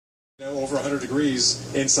Over 100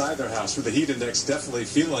 degrees inside their house, where the heat index definitely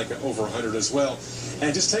feel like over 100 as well.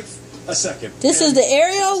 And just take a second. This is the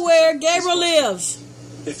area where Gabriel lives.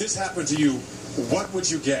 If this happened to you, what would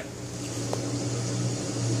you get?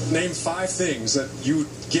 Name 5 things that you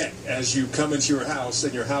get as you come into your house,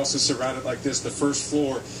 and your house is surrounded like this. The first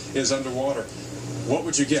floor is underwater. What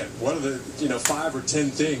would you get? What are the 5 or 10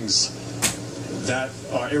 things that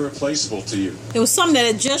are irreplaceable to you? It was something that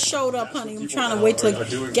had just showed up, honey. I'm trying to wait till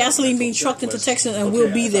gasoline being trucked into Texas, and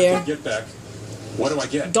we'll be there. Get back. What do I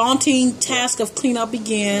get? Daunting task of cleanup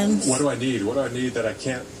begins. What do I need? What do I need that I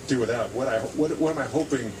can't do without? What am I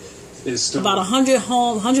hoping is still about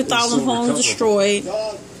 100,000 homes destroyed.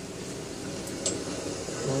 We're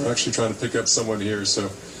actually trying to pick up someone here, so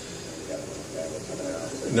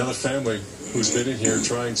another family who's been in here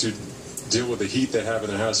trying to deal with the heat they have in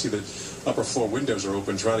their house. See, the upper floor windows are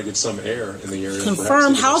open, trying to get some air in the area.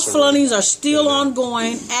 Confirmed house floodings are still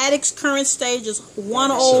ongoing. Attic's current stage is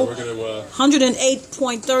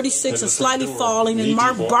 108.36 and slightly falling. And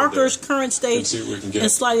Mark Barker's current stage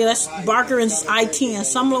is slightly, that's Barker and I-10.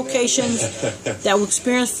 Some locations that will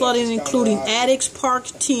experience flooding, including Attic's Park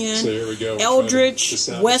 10, Eldridge,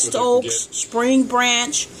 West Oaks, Spring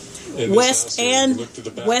Branch, West End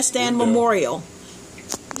Memorial.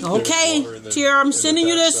 Okay, Tiara, I'm sending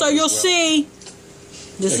you this so you'll see.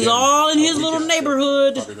 This is all in his little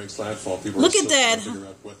neighborhood. Look at that.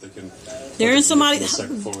 There is somebody.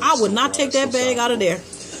 I would not take that bag out of there.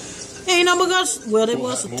 Ain't no because, well, it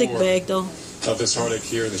was a thick bag though. All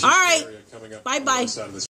right, bye-bye.